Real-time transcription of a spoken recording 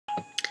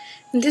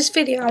In this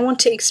video I want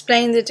to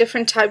explain the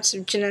different types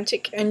of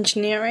genetic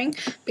engineering,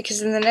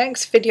 because in the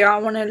next video I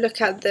want to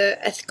look at the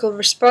ethical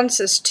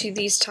responses to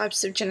these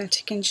types of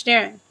genetic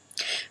engineering.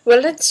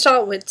 Well, let's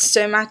start with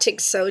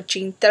somatic-cell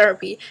gene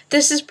therapy.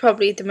 This is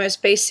probably the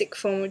most basic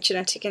form of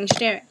genetic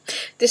engineering.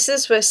 This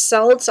is where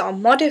cells are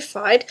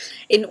modified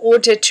in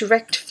order to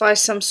rectify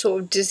some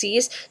sort of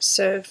disease.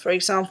 So, for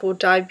example,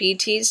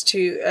 diabetes,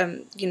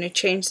 to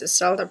change the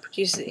cell that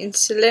produces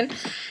insulin.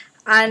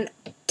 And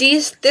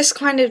this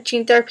kind of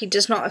gene therapy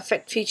does not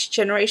affect future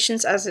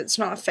generations, as it's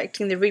not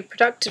affecting the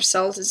reproductive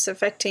cells, it's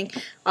affecting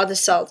other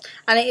cells.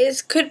 And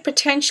it could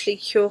potentially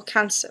cure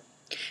cancer.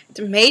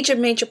 The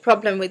major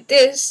problem with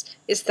this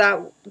is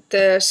that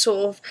the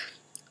sort of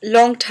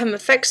long-term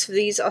effects of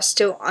these are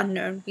still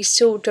unknown. We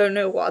still don't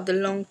know what are the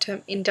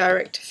long-term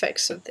indirect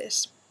effects of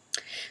this.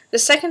 The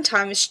second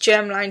time is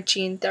germ-line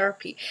gene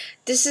therapy.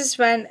 This is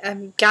when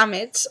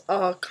gametes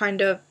are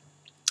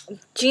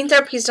gene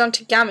therapy is done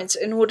to gametes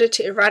in order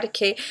to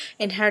eradicate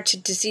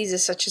inherited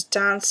diseases such as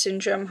Down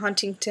syndrome,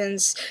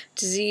 Huntington's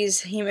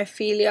disease,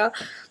 hemophilia.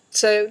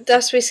 So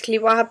that's basically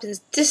what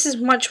happens. This is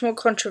much more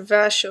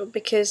controversial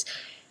because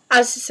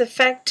as it's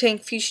affecting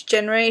future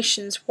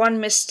generations, one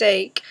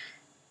mistake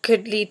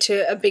could lead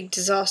to a big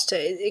disaster.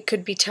 It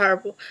could be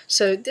terrible.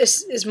 So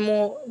this is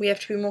more we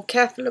have to be more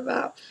careful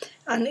about,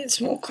 and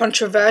it's more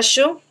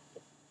controversial.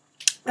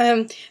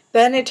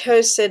 Bernard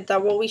Ho said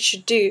that what we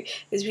should do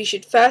is we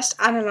should first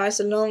analyze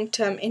the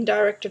long-term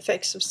indirect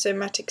effects of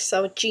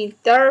somatic-cell gene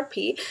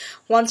therapy.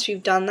 Once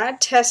we've done that,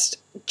 test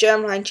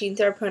germline gene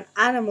therapy on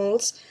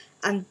animals,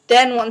 and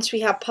then once we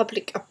have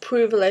public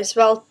approval as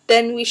well,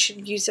 then we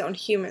should use it on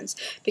humans,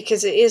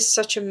 because it is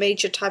such a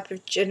major type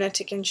of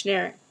genetic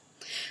engineering.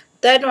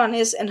 Third one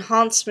is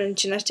enhancement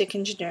genetic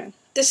engineering.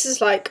 This is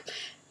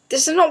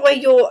not where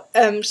you're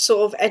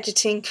sort of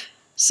editing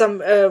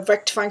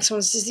rectifying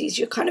someone's disease.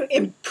 You're kind of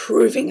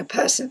improving a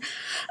person,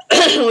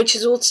 which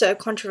is also a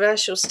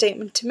controversial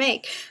statement to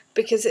make,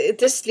 because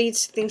this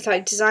leads to things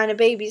like designer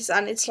babies,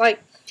 and it's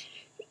like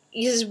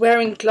you're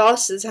wearing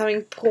glasses,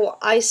 having poor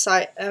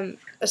eyesight,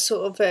 a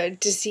sort of a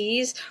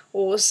disease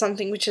or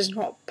something which is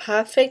not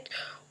perfect,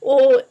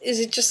 or is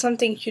it just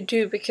something you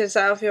do because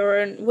out of your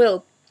own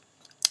will?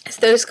 It's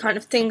those kind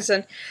of things,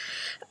 and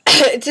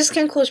this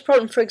can cause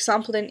problems. For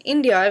example, in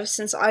India, ever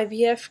since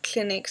IVF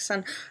clinics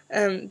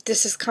and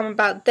this has come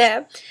about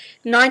there,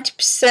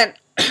 90%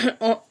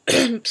 or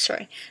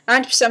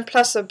 90%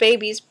 plus of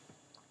babies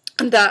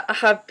that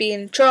have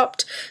been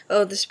dropped,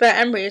 or the spare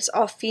embryos,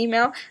 are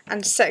female,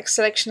 and sex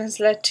selection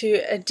has led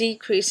to a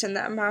decrease in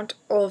the amount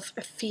of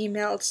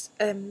females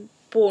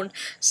born.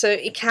 So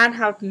it can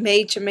have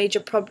major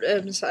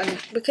problems, and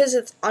because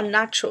it's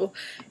unnatural,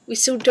 we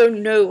still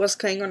don't know what's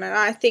going on. And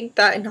I think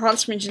that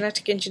enhancement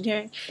genetic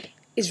engineering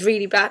is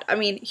really bad. I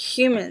mean,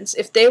 humans,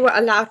 if they were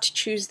allowed to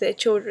choose their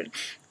children,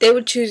 they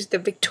would choose the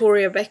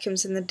Victoria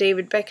Beckhams and the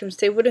David Beckhams.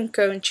 They wouldn't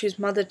go and choose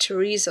Mother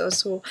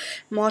Teresa's or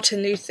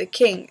Martin Luther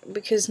King,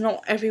 because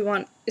not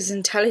everyone is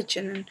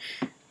intelligent,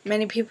 and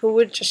many people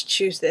would just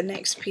choose their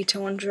next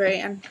Peter Andre.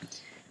 And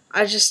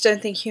I just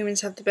don't think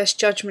humans have the best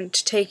judgment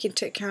to take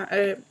into account,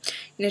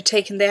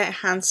 take in their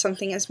hands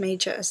something as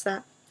major as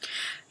that.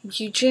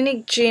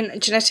 Eugenic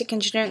genetic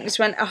engineering is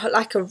when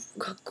a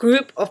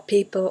group of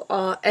people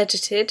are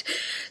edited.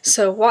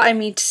 So what I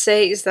mean to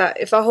say is that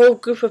if a whole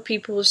group of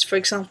people's, for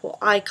example,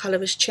 eye colour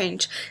was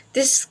changed,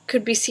 this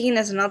could be seen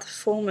as another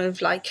form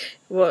of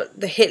what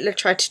the Hitler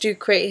tried to do,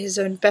 create his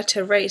own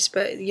better race,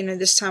 but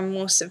this time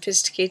more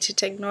sophisticated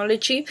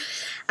technology.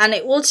 And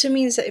it also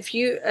means that if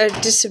you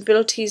have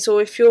disabilities,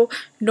 or if you're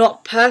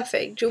not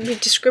perfect, you'll be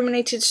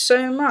discriminated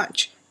so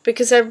much,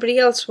 because everybody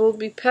else will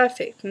be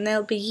perfect and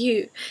they'll be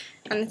you.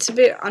 And it's a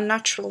bit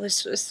unnatural.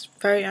 It's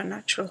very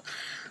unnatural.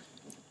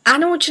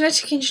 Animal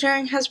genetic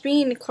engineering has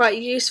been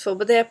quite useful,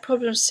 but there are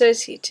problems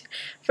associated.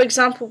 For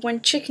example,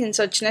 when chickens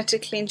are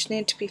genetically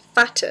engineered to be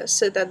fatter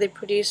so that they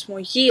produce more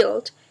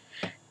yield,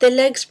 their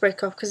legs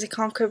break off because they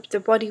can't cope with their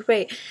body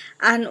weight.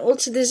 And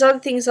also there's other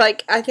things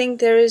like, I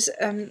think there is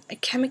a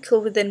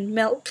chemical within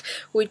milk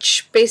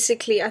which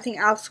basically, I think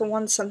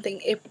alpha-1 something,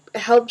 it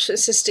helps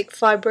with cystic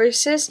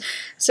fibrosis.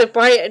 So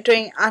by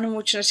doing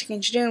animal genetic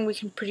engineering, we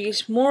can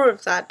produce more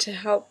of that to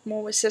help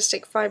more with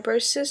cystic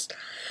fibrosis.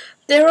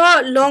 There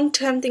are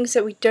long-term things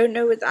that we don't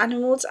know with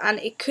animals, and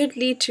it could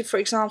lead to, for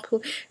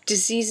example,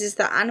 diseases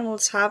that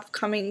animals have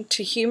coming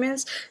to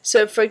humans.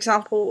 So, for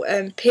example,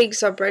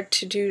 pigs are bred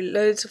to do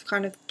loads of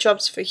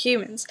jobs for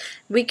humans.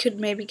 We could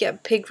maybe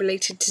get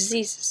pig-related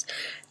diseases,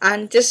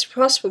 and this is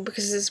possible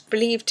because it's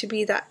believed to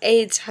be that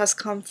AIDS has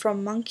come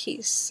from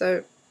monkeys.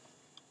 So,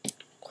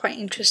 quite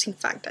interesting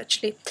fact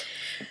actually.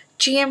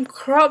 GM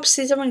crops,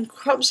 these are when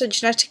crops are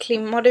genetically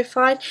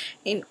modified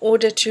in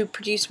order to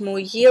produce more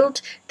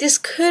yield. This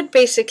could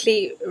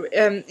basically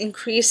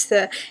increase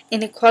the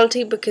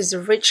inequality, because the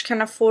rich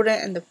can afford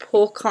it and the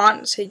poor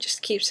can't, so it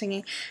just keeps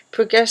singing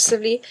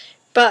progressively.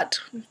 But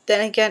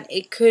then again,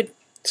 it could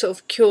sort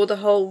of cure the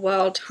whole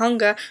world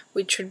hunger,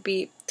 which would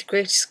be the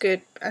greatest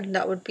good, and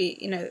that would be,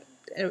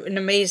 an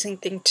amazing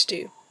thing to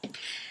do.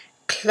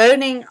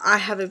 Cloning, I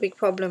have a big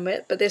problem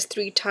with, but there's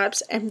 3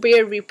 types: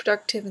 embryo,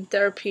 reproductive, and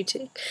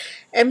therapeutic.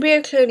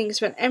 Embryo cloning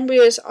is when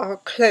embryos are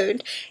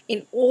cloned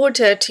in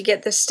order to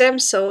get the stem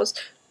cells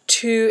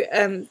to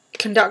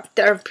conduct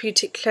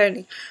therapeutic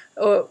cloning,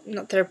 or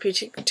not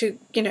therapeutic, to,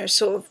 you know,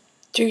 sort of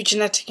do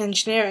genetic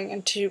engineering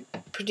and to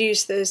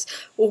produce those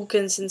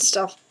organs and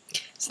stuff.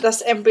 So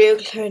that's embryo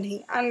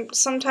cloning, and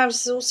sometimes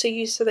it's also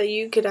used so that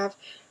you could have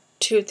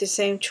 2 of the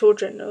same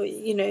children, or,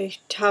 you know,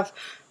 to have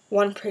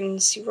 1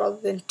 pregnancy rather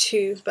than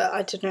 2, but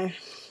I don't know,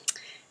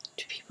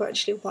 do people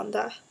actually want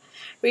that?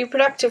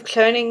 Reproductive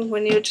cloning,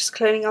 when you're just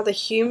cloning other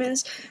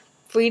humans,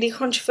 really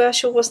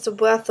controversial. What's the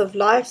worth of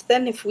life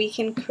then if we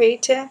can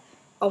create it?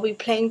 Are we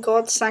playing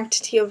God?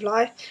 Sanctity of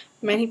life?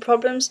 Many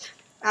problems.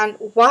 And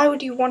why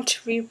would you want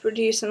to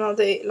reproduce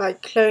another,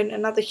 like, clone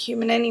another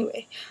human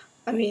anyway?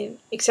 I mean,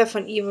 except for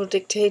an evil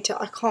dictator,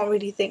 I can't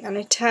really think. An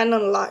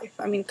eternal life,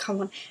 I mean,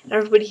 come on,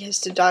 everybody has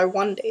to die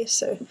one day,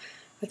 so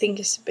I think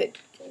it's a bit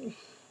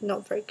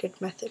not very good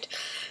method.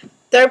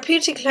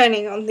 Therapeutic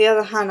cloning, on the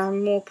other hand,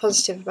 I'm more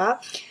positive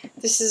about.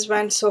 This is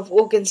when sort of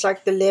organs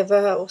like the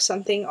liver or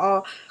something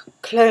are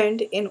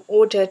cloned in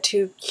order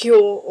to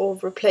cure or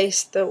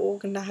replace the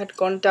organ that had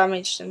gone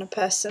damaged in a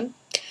person.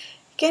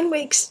 Again,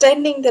 we're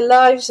extending the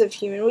lives of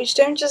humans, which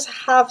don't just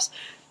have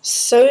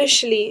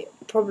socially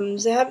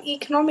problems, they have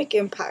economic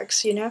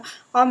impacts, you know.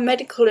 Our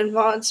medical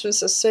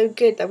advancements are so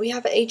good that we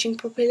have an aging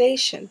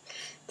population.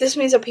 This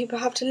means that people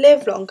have to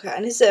live longer,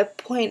 and is there a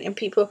point in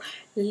people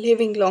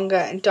living longer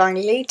and dying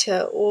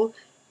later, or,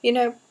 you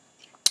know,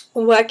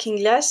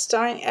 working less,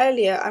 dying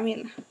earlier? I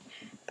mean,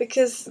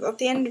 because at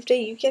the end of the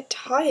day you get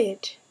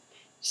tired.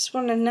 You just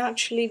want to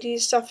naturally do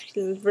stuff,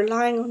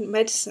 relying on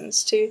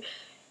medicines to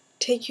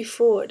take you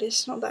forward.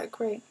 It's not that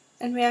great.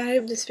 Anyway, I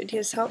hope this video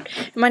has helped.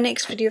 In my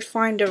next video,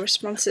 find a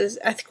responses,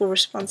 ethical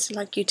responses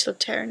like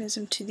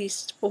utilitarianism to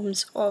these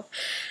forms of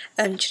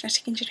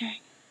genetic engineering.